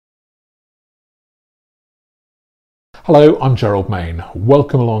Hello, I'm Gerald Main.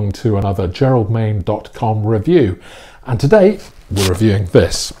 Welcome along to another geraldmain.com review. And today we're reviewing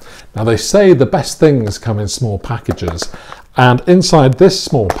this. Now they say the best things come in small packages, and inside this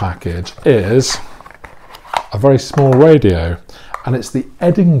small package is a very small radio, and it's the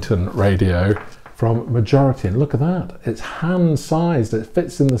Eddington radio from Majority. And look at that, it's hand sized, it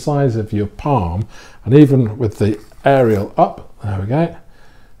fits in the size of your palm, and even with the aerial up, there we go,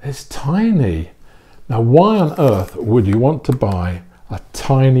 it's tiny. Now, why on earth would you want to buy a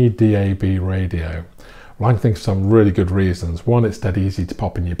tiny DAB radio? Well, I can think of some really good reasons. One, it's dead easy to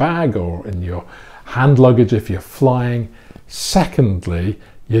pop in your bag or in your hand luggage if you're flying. Secondly,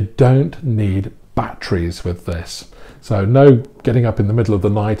 you don't need batteries with this. So no getting up in the middle of the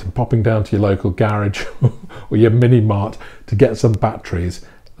night and popping down to your local garage or your mini mart to get some batteries.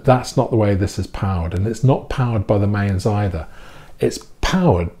 That's not the way this is powered, and it's not powered by the mains either. It's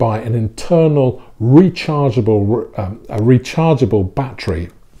powered by an internal rechargeable battery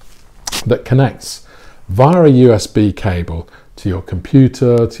that connects via a USB cable to your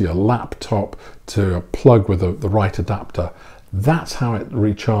computer, to your laptop, to a plug with the right adapter. That's how it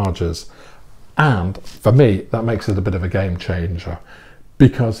recharges. And for me, that makes it a bit of a game changer,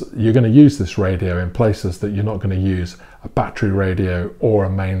 because you're going to use this radio in places that you're not going to use a battery radio or a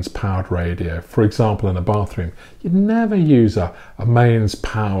mains powered radio. For example, in a bathroom, you'd never use a mains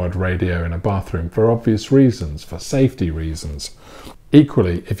powered radio in a bathroom for obvious reasons, for safety reasons.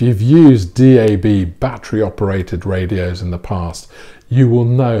 Equally, if you've used DAB battery operated radios in the past, you will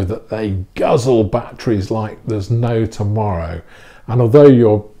know that they guzzle batteries like there's no tomorrow. And although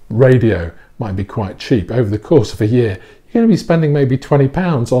your radio might be quite cheap, over the course of a year, you're going to be spending maybe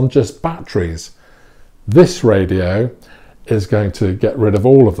 £20 on just batteries. This radio is going to get rid of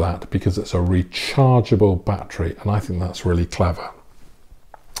all of that because it's a rechargeable battery, and I think that's really clever.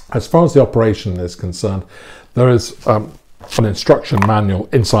 As far as the operation is concerned, there is an instruction manual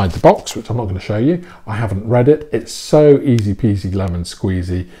inside the box, which I'm not going to show you. I haven't read it. It's so easy peasy lemon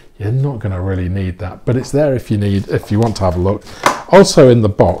squeezy. You're not going to really need that, but it's there if you want to have a look. Also in the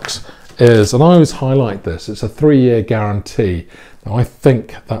box is, and I always highlight this, it's a 3-year guarantee. Now I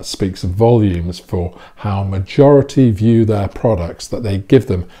think that speaks volumes for how Majority view their products, that they give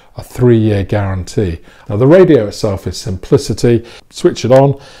them a 3-year guarantee. Now the radio itself is simplicity. Switch it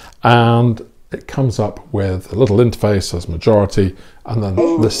on and it comes up with a little interface as Majority, and then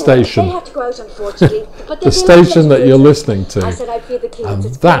the station, the station that you're listening to. And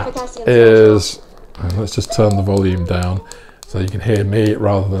that is, and let's just turn the volume down so you can hear me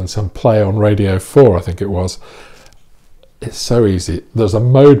rather than some play on Radio 4, I think it was. It's so easy. There's a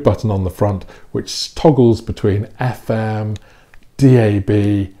mode button on the front which toggles between FM,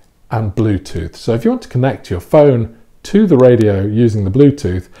 DAB and Bluetooth. So if you want to connect your phone to the radio using the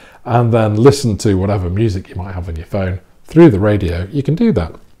Bluetooth and then listen to whatever music you might have on your phone through the radio, you can do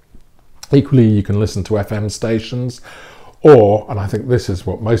that. Equally, you can listen to FM stations, or, and I think this is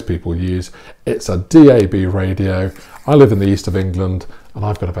what most people use, it's a DAB radio. I live in the east of England and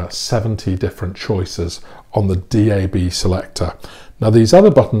I've got about 70 different choices on the DAB selector. Now these other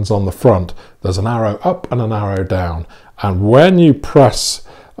buttons on the front, there's an arrow up and an arrow down, and when you press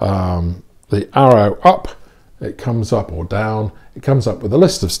the arrow up, it comes up, or down, it comes up with a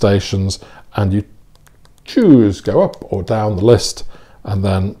list of stations, and you choose go up or down the list, and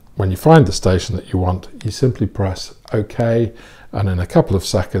then when you find the station that you want, you simply press OK, and in a couple of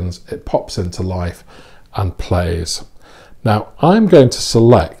seconds it pops into life and plays. Now I'm going to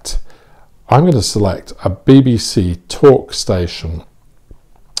select a BBC Talk station.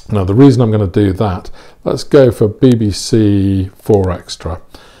 Now the reason I'm going to do that, let's go for BBC 4 Extra,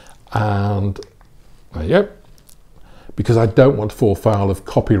 and there you go, because I don't want to fall foul of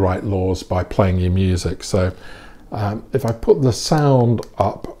copyright laws by playing your music. So if I put the sound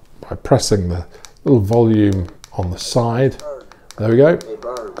up by pressing the little volume on the side, there we go.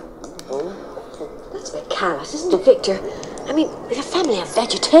 That's a bit callous, isn't it, Victor? I mean, there's a family of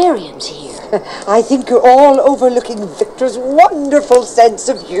vegetarians here. I think you're all overlooking Victor's wonderful sense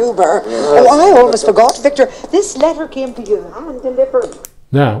of humour. Oh, I almost forgot, Victor. This letter came to you hand-delivered.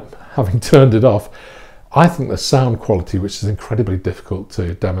 Now, having turned it off, I think the sound quality, which is incredibly difficult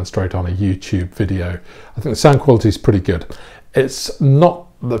to demonstrate on a YouTube video, I think the sound quality is pretty good. It's not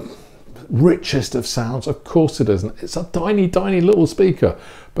the richest of sounds, of course it isn't. It's a tiny, tiny little speaker,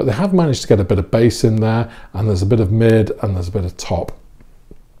 but they have managed to get a bit of bass in there, and there's a bit of mid and there's a bit of top.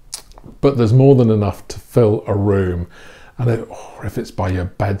 But there's more than enough to fill a room. And if it's by your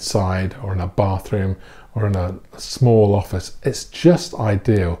bedside or in a bathroom or in a small office, it's just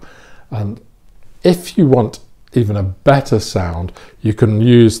ideal. And if you want even a better sound, you can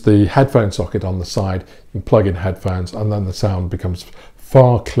use the headphone socket on the side, you can plug in headphones, and then the sound becomes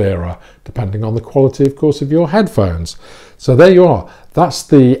far clearer, depending on the quality, of course, of your headphones. So there you are. That's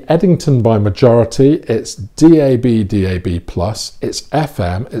the Eddington by Majority. It's DAB, DAB+, it's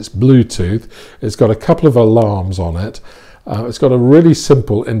FM, it's Bluetooth, it's got a couple of alarms on it. It's got a really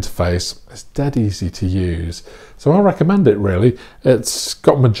simple interface. It's dead easy to use. So I recommend it, really. It's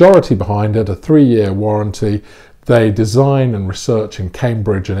got Majority behind it, a 3-year warranty. They design and research in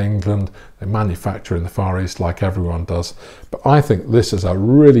Cambridge in England. They manufacture in the Far East like everyone does. But I think this is a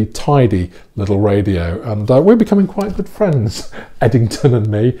really tidy little radio, and we're becoming quite good friends, Eddington and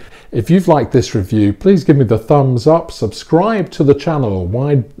me. If you've liked this review, please give me the thumbs up, subscribe to the channel.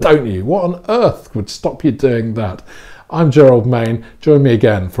 Why don't you? What on earth would stop you doing that? I'm Gerald Main. Join me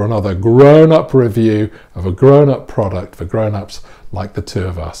again for another grown-up review of a grown-up product for grown-ups like the two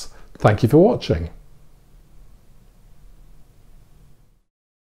of us. Thank you for watching.